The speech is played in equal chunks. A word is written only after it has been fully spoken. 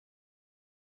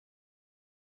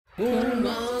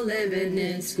Cornwall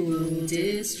Lebanon School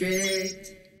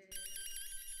District.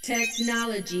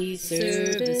 Technology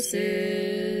services.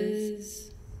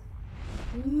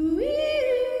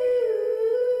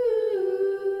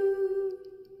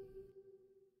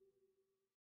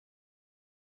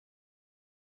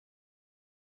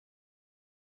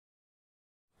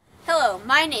 Hello,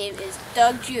 my name is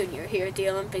Doug Jr. here at the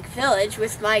Olympic Village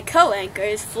with my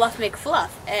co-anchors Fluff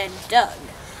McFluff and Doug.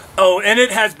 Oh, and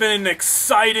it has been an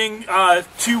exciting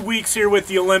 2 weeks here with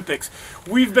the Olympics.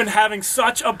 We've been having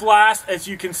such a blast. As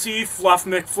you can see, Fluff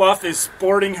McFluff is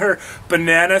sporting her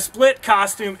banana split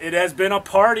costume. It has been a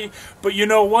party. But you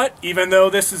know what? Even though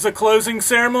this is a closing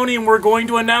ceremony and we're going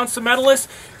to announce the medalists,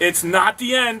 it's not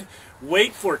the end.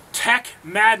 Wait for Tech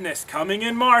Madness coming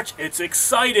in March. It's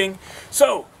exciting.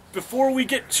 So, before we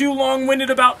get too long-winded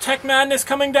about Tech Madness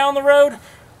coming down the road,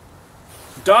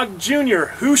 Doug Jr.,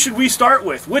 who should we start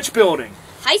with? Which building?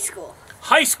 High school.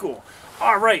 High school.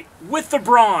 All right, with the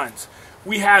bronze,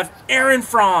 we have Aaron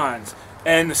Franz.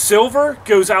 And the silver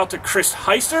goes out to Chris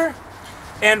Heiser.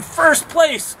 And first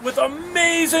place with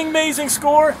amazing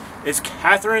score is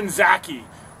Catherine Zaki.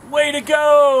 Way to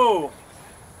go!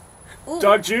 Ooh.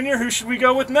 Doug Jr., who should we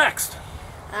go with next?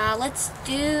 Let's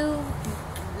do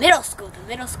middle school. The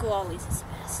middle school always is the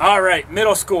best. All right,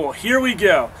 middle school. Here we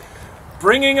go.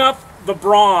 Bringing up the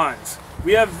bronze,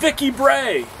 we have Vicky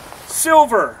Bray.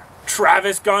 Silver,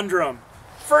 Travis Gundrum.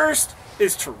 First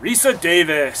is Teresa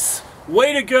Davis.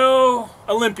 Way to go,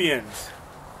 Olympians.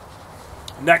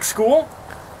 Next school?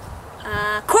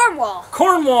 Cornwall.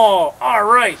 Cornwall. All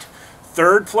right.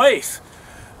 Third place,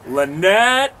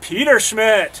 Lynette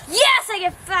Peterschmidt. Yes, I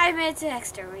get 5 minutes of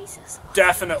extra recess.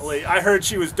 Definitely. I heard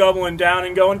she was doubling down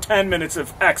and going 10 minutes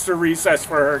of extra recess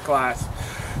for her class.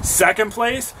 Second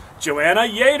place, Joanna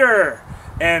Yater.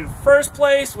 And first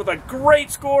place with a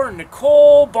great score,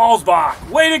 Nicole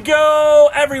Balsbach. Way to go,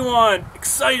 everyone.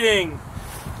 Exciting.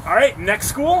 All right, next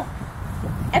school?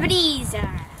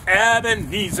 Ebenezer.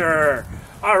 Ebenezer.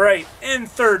 All right, in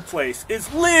third place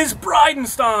is Liz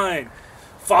Bridenstine.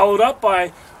 Followed up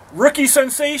by rookie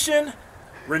sensation,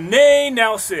 Renee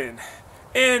Nelson.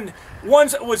 And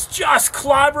ones that was just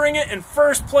clobbering it in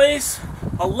first place,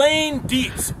 Elaine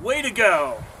Dietz. Way to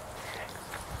go.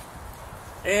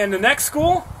 And the next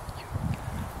school?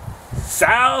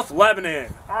 South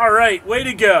Lebanon. All right, way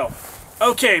to go.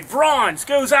 Okay, bronze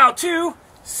goes out to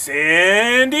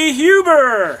Cindy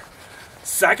Huber.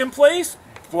 Second place,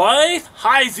 Blythe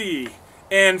Heisey.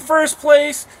 And first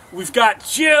place, we've got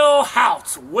Jill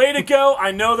Houts. Way to go.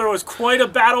 I know there was quite a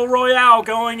battle royale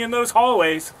going in those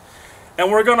hallways.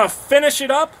 And we're going to finish it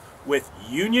up with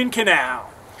Union Canal.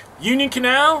 Union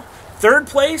Canal, third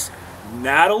place,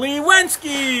 Natalie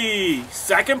Wensky.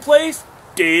 Second place,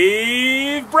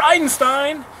 Dave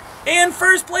Bridenstine. And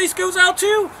first place goes out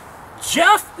to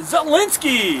Jeff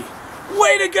Zelinsky.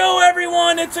 Way to go,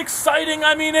 everyone. It's exciting.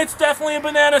 I mean, it's definitely a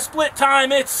banana split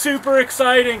time. It's super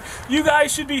exciting. You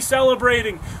guys should be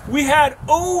celebrating. We had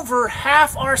over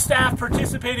half our staff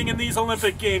participating in these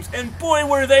Olympic Games, and boy,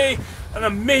 were they an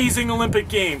amazing Olympic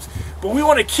Games. But we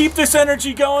want to keep this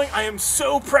energy going. I am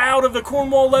so proud of the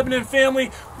Cornwall Lebanon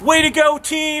family. Way to go,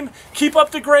 team. Keep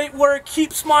up the great work.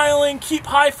 Keep smiling. Keep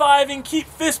high-fiving. Keep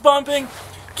fist-bumping.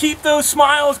 Keep those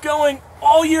smiles going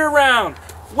all year round.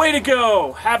 Way to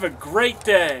go. Have a great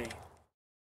day.